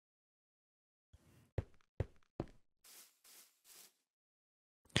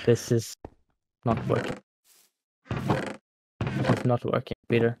This is not working. It's not working,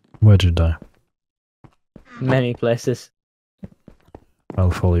 Peter. Where'd you die? Many places. I'll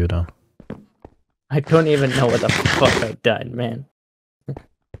follow you down. I don't even know what the fuck I died, man.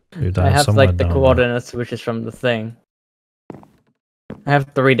 You I died have somewhere like the down coordinates, which is from the thing. I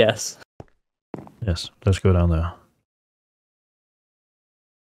have 3 deaths. there. Yes, let's go down there.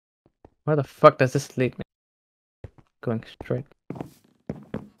 Where the fuck does this lead me? Going straight.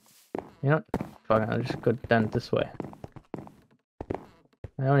 You know what? Fuck, I'll just go down this way.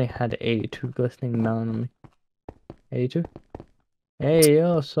 I only had 82 glistening melon on me. 82? Hey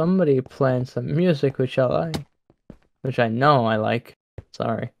yo, somebody playing some music which I like. Which I know I like.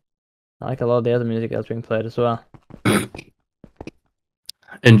 Sorry. I like a lot of the other music that's being played as well.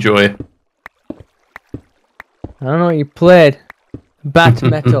 Enjoy. I don't know what you played. Bat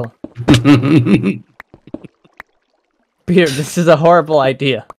metal. Peter, this is a horrible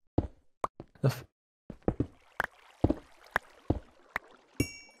idea.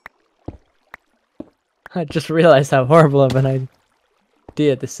 I just realized how horrible of an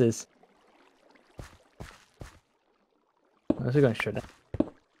idea this is. Where's it going straight down?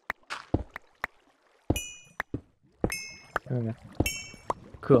 Okay.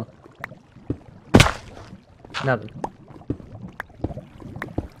 Cool. Nothing.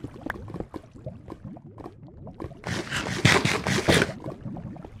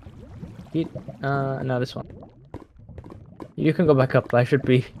 Eat. No, this one. You can go back up. I should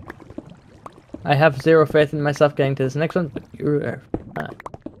be. I have 0 faith in myself getting to this next one, but you're.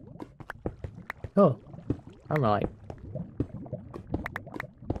 Oh, I'm like.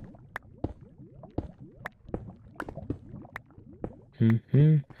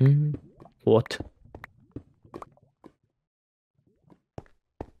 What?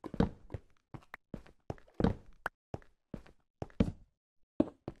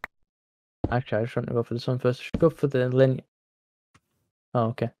 Actually, I just want to go for this one first. I should go for the linear. Oh,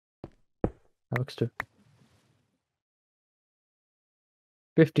 okay. That works too.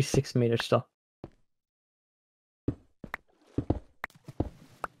 56 meters still.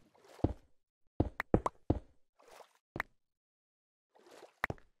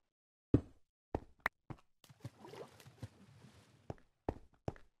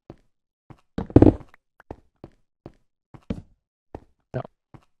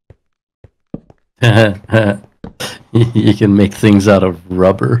 You can make things out of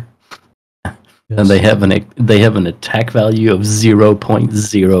rubber, Yes. and they have an attack value of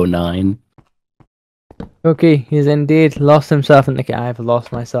 0.09. Okay, he's indeed lost himself in the game. I've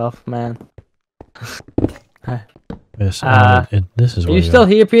lost myself, man. Yes, this is Are where you still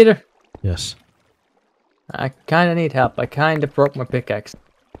here, Peter? Yes, I kinda need help. I kinda broke my pickaxe.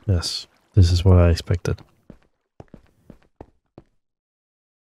 yes. This is what I expected.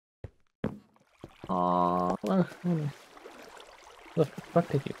 Oh, what the fuck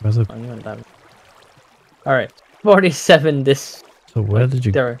did you? Where's the- Oh, you went down. Alright, 47 this. So where did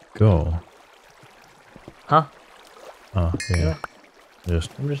you there? go? Huh? Oh, yeah. Yeah.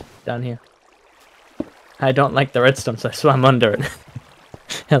 Just I'm just down here. I don't like the redstone, so I swam under it.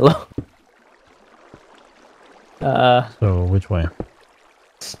 Hello. so which way?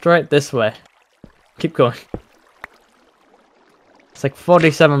 Straight this way. Keep going. It's like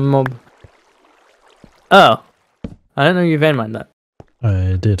 47 mob. Oh. I don't know you vein mined that.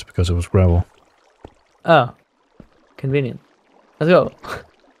 I did because it was gravel. Oh. Convenient. Let's go.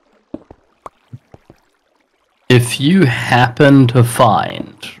 If you happen to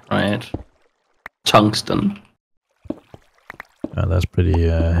find, right, tungsten. That's pretty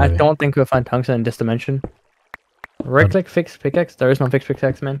I heavy. don't think we'll find tungsten in this dimension. Right click fix pickaxe? There is no fix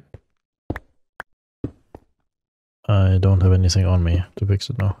pickaxe, man. I don't have anything on me to fix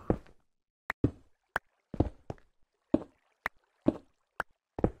it now.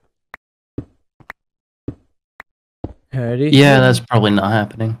 Yeah, that's probably not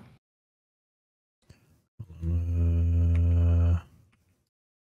happening.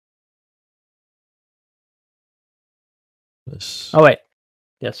 This. Oh wait.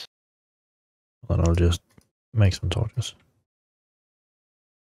 Yes. Then I'll just make some torches.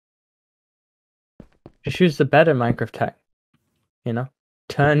 Just use the better Minecraft tech. You know?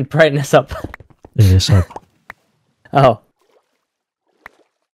 Turn brightness up. It is up. Oh.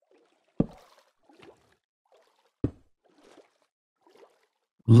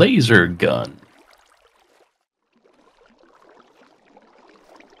 Laser gun.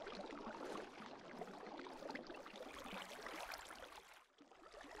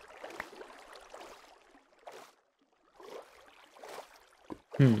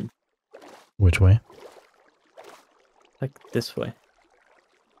 Hmm. Which way? Like this way.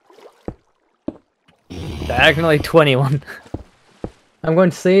 Diagonally 21. I'm going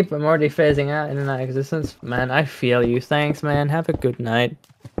to sleep. I'm already phasing out in and out of existence. Man, I feel you. Thanks, man. Have a good night.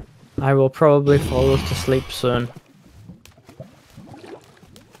 I will probably fall to sleep soon.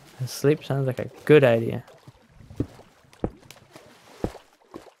 And sleep sounds like a good idea.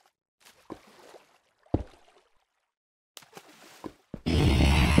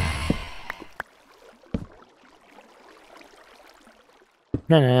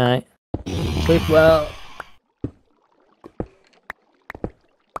 Night night. Sleep well.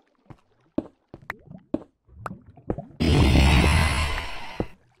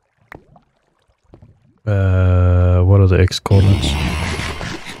 What are the X coordinates?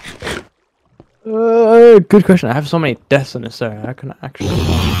 Good question. I have so many deaths in this area. I can actually.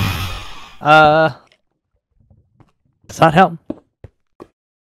 Does that help?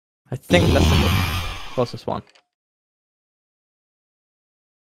 I think that's the closest one.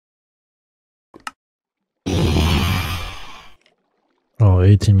 Oh,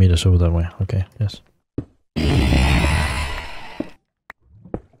 18 meters over that way. Okay, yes.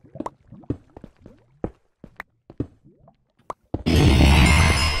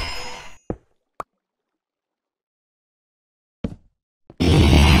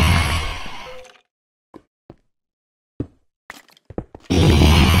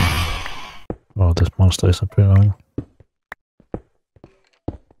 Oh, this monster is pretty long.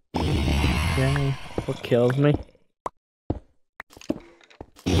 Yeah, what kills me?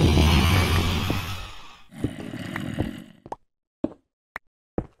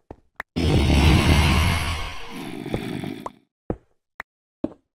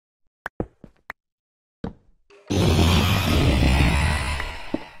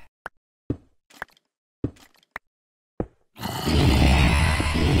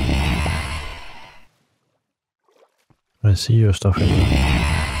 I see your stuff in there.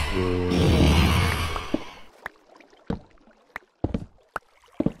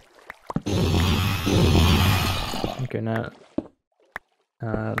 Okay, now.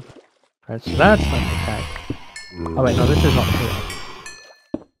 Right, so that's not the tag. Oh wait, no, this is not the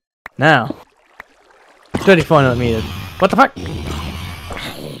tag. Now. 34 millimeters. What the fuck?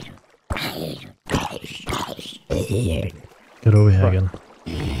 Get over here again.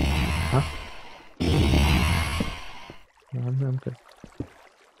 Huh? No, I'm good.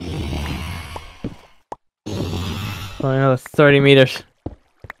 Only another 30 meters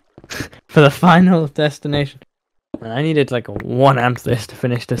for the final destination. Man, I needed like a 1 amethyst to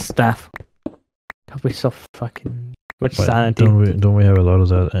finish this staff. That'd be so fucking much Wait, sanity. don't we have a lot of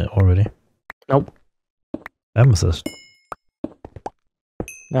that already? Nope. Amethyst.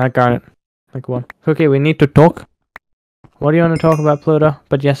 I got it. Like one. Okay, we need to talk. What do you want to talk about, Pluto?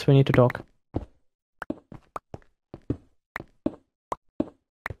 But yes, we need to talk.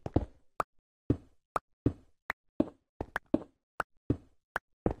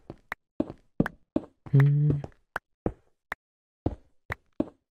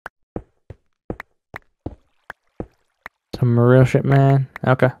 Some real shit, man.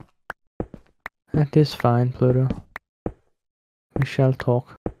 Okay. That is fine, Pluto. We shall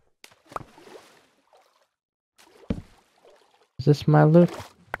talk. Is this my loot?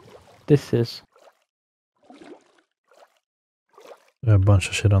 This is. A bunch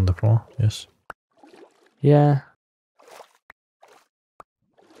of shit on the floor, yes. Yeah.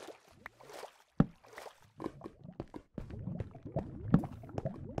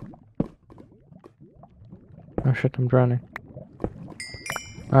 Oh shit, I'm drowning.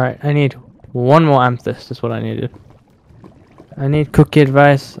 Alright, I need 1 more amethyst, is what I needed. I need cookie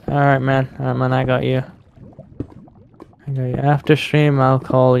advice. Alright, man. Alright, man, I got you. I got you. After stream, I'll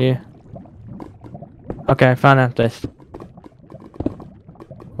call you. Okay, I found amethyst.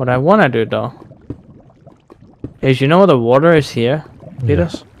 What I want to do, though, is, you know where the water is here, Peter?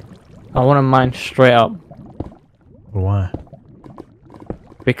 Yes. I want to mine straight up. Why?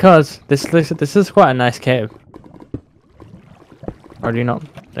 Because this is quite a nice cave. Or do you not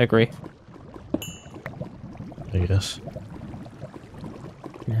agree? I guess.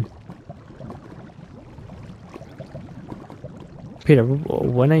 Yeah. Peter,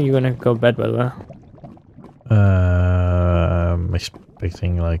 when are you gonna go bed, by the way? I'm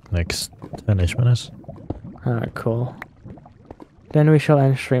expecting like next 10-ish minutes. Alright, cool. Then we shall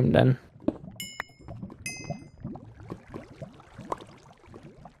end stream then.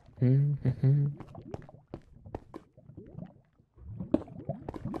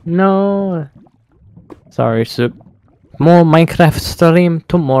 No. Sorry, Soup. More Minecraft stream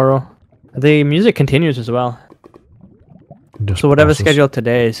tomorrow. The music continues as well. Just So whatever process. schedule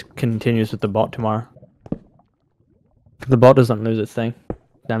today is continues with the bot tomorrow. The bot doesn't lose its thing.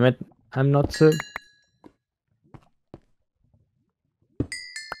 Damn it. I'm not Soup.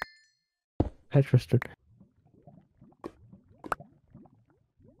 Petristered.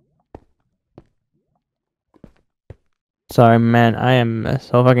 Sorry, man. I am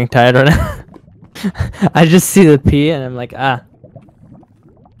so fucking tired right now. I just see the P and I'm like, ah.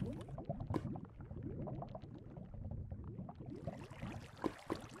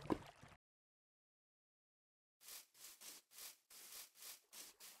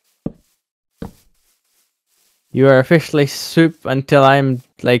 You are officially soup until I'm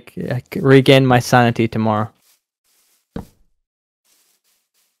like regain my sanity tomorrow.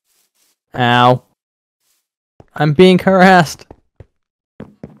 Ow. I'm being harassed.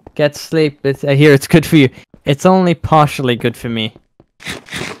 Get sleep. I hear it's good for you. It's only partially good for me.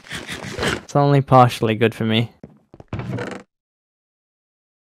 It's only partially good for me.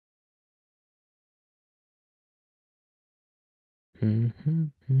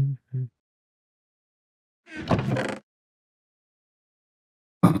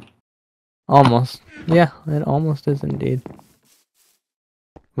 Almost. Yeah, it almost is indeed.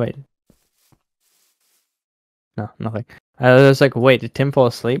 Wait. No, nothing. I was like, wait, did Tim fall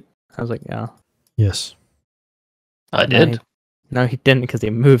asleep? I was like, yeah. Yes. I No, did. No, he didn't because he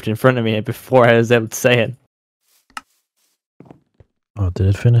moved in front of me before I was able to say it. Oh, did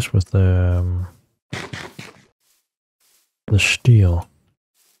it finish with the steel?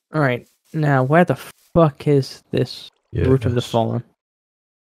 Alright, now where the fuck is this Root of the Yes. Fallen?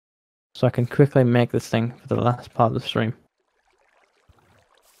 So I can quickly make this thing for the last part of the stream.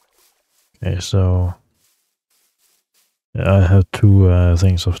 Okay, so I have 2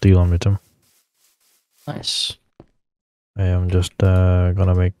 things of steel on me, Tim. Nice. I am just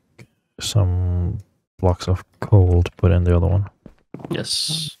gonna make some blocks of coal to put in the other one.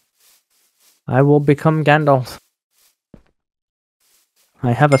 Yes. I will become Gandalf.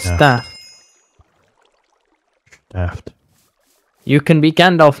 I have a Yeah. staff. Daft. You can be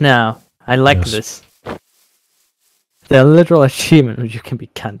Gandalf now. I like Yes. this. The literal achievement was you can be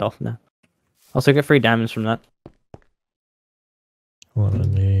Gandalf now. Also get free diamonds from that. What I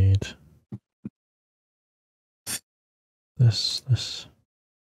need. This.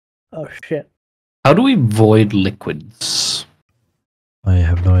 Oh shit. How do we void liquids? I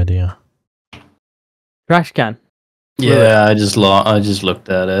have no idea. Trash can. Yeah, I just looked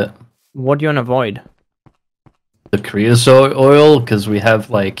at it. What do you want to avoid? The creosote oil, because we have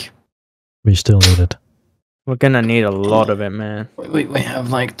like We still need it. We're gonna need a lot of it, man. we have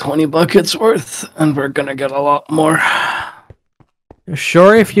like 20 buckets worth, and we're gonna get a lot more.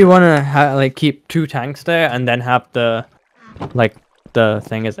 Sure, if you want to like keep 2 tanks there and then have the the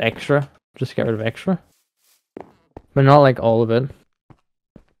thing as extra, just get rid of extra, but not like all of it.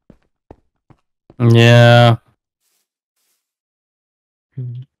 Yeah.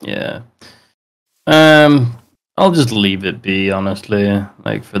 Yeah. I'll just leave it be, honestly,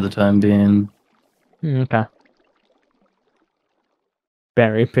 like for the time being. Okay.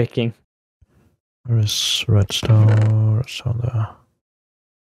 Berry picking. Where is redstone? Redstone there.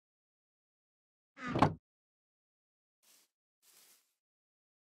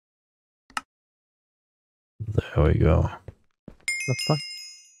 There we go. The fuck?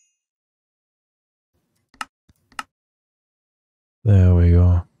 There we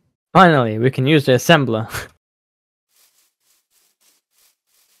go. Finally, we can use the assembler.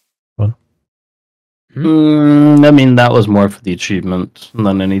 What? I mean, that was more for the achievement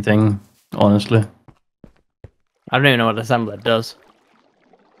than anything, honestly. I don't even know what assembler does.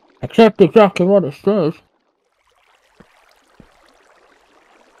 Except exactly what it says.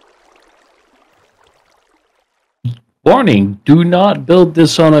 Warning, do not build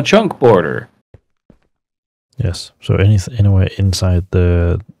this on a chunk border. Yes. So anywhere inside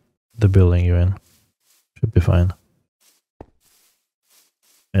the building you're in should be fine.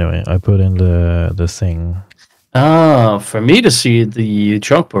 Anyway, I put in the thing. Ah, for me to see the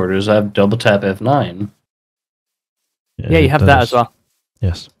chunk borders, I have double tap F9. Yeah, you have that as well.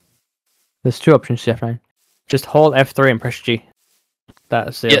 Yes. There's 2 options, Jeff, right? Just hold F3 and press G.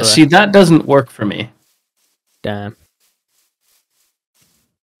 That's the Yeah, other see, that doesn't work for me. Damn.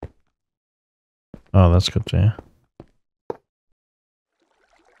 Oh, that's good to hear.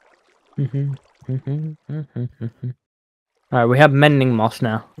 Alright, we have mending moss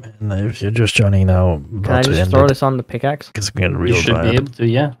now. And if you're just joining now, Can I just throw this on the pickaxe? It's getting You real should dry. be able to,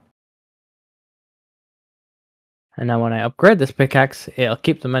 yeah. And now when I upgrade this pickaxe, it'll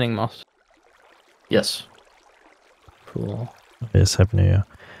keep the mending moss. Yes. Cool. It's happening here.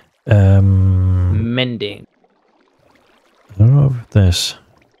 Mending. I don't know if there's...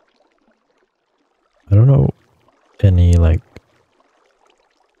 I don't know any, like,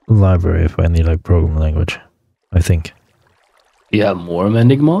 library for any, like, programming language. I think. You have more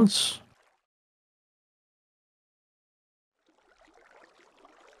mending mods?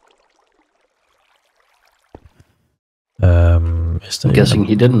 Is there I'm guessing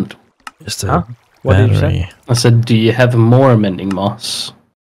he didn't. Is there Huh? What did you say? battery? I said, do you have more mending moss?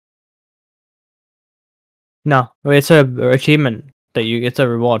 No, it's a achievement that you. It's a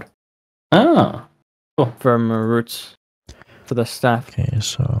reward Ah, from Roots for the staff. Okay,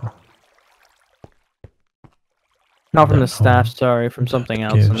 so Not from that the staff, one- sorry, from that something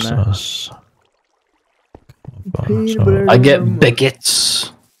else in gives there. us. Peanut So, butter. I get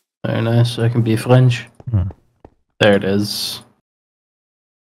baguettes. Very nice. I can be French. Hmm. There it is.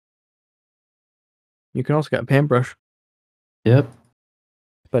 You can also get a paintbrush, Yep.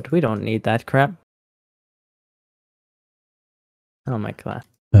 but we don't need that crap. Oh my god.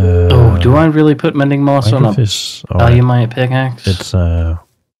 Oh, do I really put mending moss on Minecraft a is alright. dynamite pickaxe? It's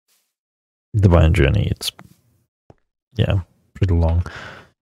Divine Journey. It's pretty long.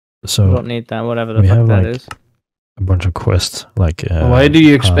 We So don't need that, whatever the we fuck have, that like, is. a bunch of quests, like Why do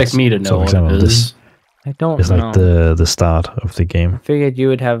you expect paths. me to know So, for what example, it this is? I don't is know. like the start of the game. Figured you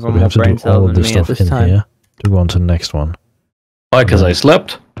would have So we more have to brain do all cells of than this me at stuff this in time. here to go on to the next one. Why? Because I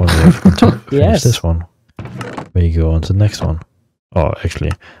slept? When we have finish Yes. this one, we go on to the next one. Oh,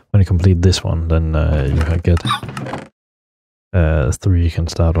 actually, when you complete this one, then you can get 3 you can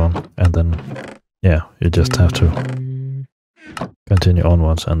start on, and then you just have to Mm, continue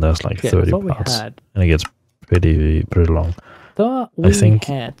onwards, and there's like yeah, I 30 thought we parts, had. and it gets pretty long. Thought we think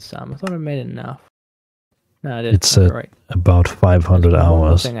had some. I thought I made enough. No, I didn't. It's Okay, right. about 500 There's one more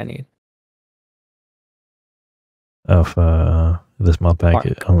hours thing I need. of this mod pack,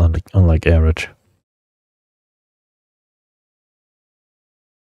 Bark. unlike average.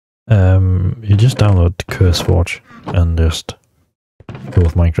 You just download Curse Forge and just go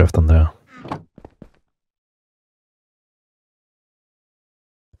with Minecraft on there.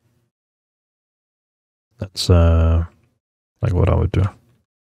 That's like what I would do.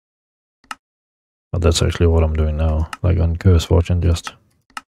 But that's actually what I'm doing now, like on Curse Forge, and just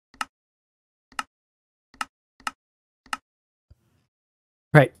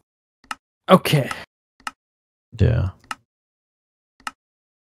Okay. yeah.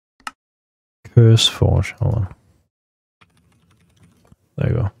 Curse Forge, hold on. There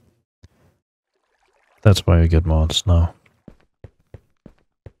you go. That's why you get mods now.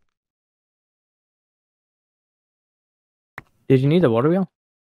 Did you need a water wheel?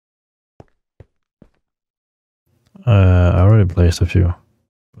 I already placed a few,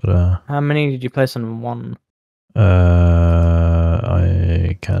 but How many did you place on one?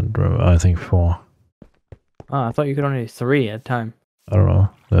 I can't remember. I think 4. Oh, I thought you could only do 3 at a time. I don't know.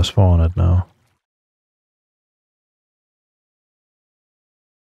 There's 4 on it now.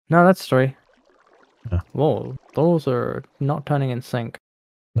 No, that's 3. Yeah. Whoa, those are not turning in sync.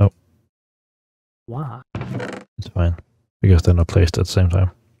 Nope. Why? It's fine because they're not placed at the same time.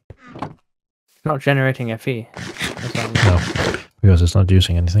 It's not generating FE. That's what I mean. No, because it's not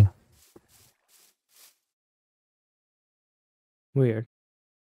using anything. Weird.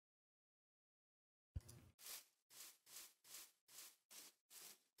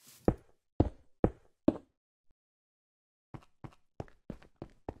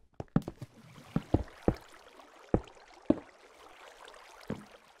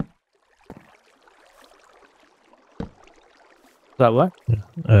 Is that what?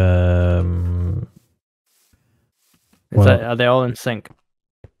 Well, Are they all in sync?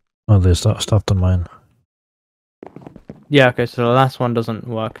 oh, they stopped on mine. Yeah, okay, so the last one doesn't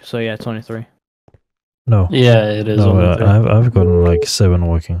work. So yeah, it's only 3. No, Yeah, it is. no, only 3. I've gotten like 7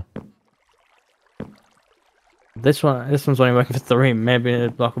 working. This one's only working for 3. Maybe a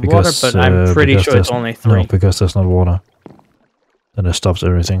block of Because, water, but I'm pretty because sure it's there's- only 3. No, because there's not water. Then it stops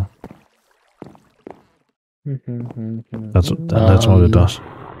everything. That's what it does.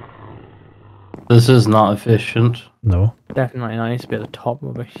 This is not efficient. No. Definitely not. It needs to be at the top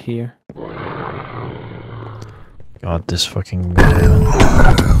over here. God, this fucking diamond.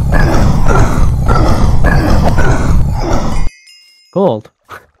 Gold.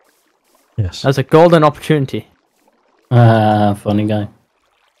 Yes. That's a golden opportunity. Ah, funny guy.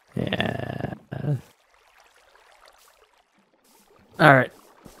 Yeah. Alright.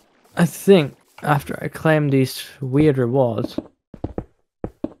 I think after I claim these weird rewards,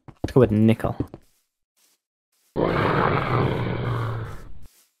 let's go with nickel.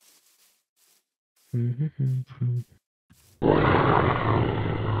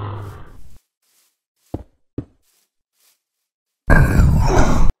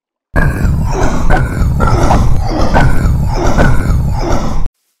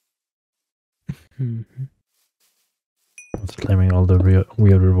 It's claiming all the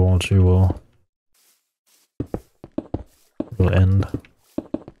weird rewards you will end.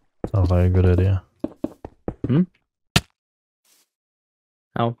 Sounds like a good idea.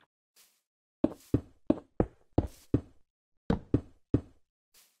 Oh.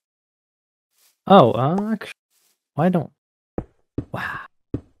 Oh, actually, why don't... Wow.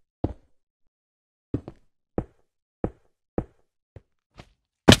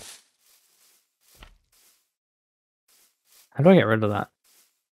 How do I get rid of that?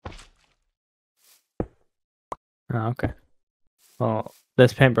 Oh, okay. Well,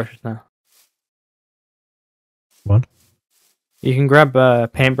 there's paintbrushes now. What? You can grab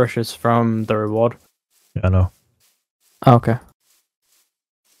paintbrushes from the reward. Yeah, I know. Oh, okay.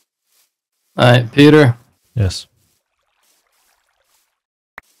 Alright, Peter. Yes.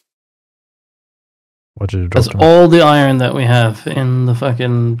 What did you drop That's to me? all the iron that we have in the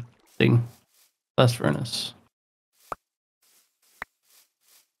fucking thing. Blast furnace.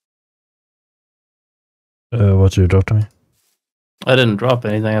 What did you drop to me? I didn't drop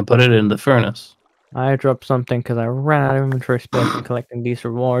anything. I put it in the furnace. I dropped something because I ran out of inventory space in collecting these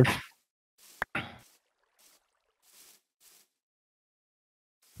rewards.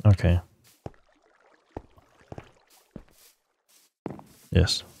 Okay.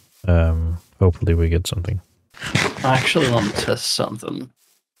 Yes. Hopefully we get something. I actually want to test something.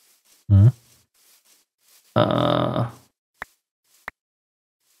 Hmm?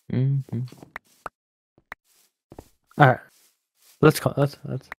 Mm-hmm. Alright. Let's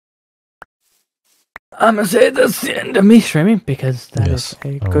I'm gonna say that's the end of me streaming because that is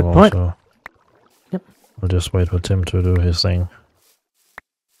a good point. Yep. I'll just wait for Tim to do his thing.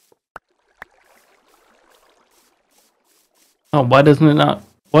 Oh, why doesn't it not?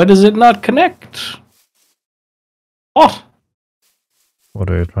 Why does it not connect? What? What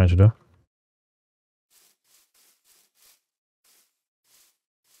are you trying to do?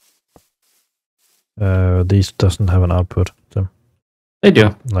 These doesn't have an output, Tim. They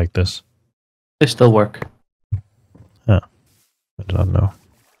do. Like this. They still work. I do not know.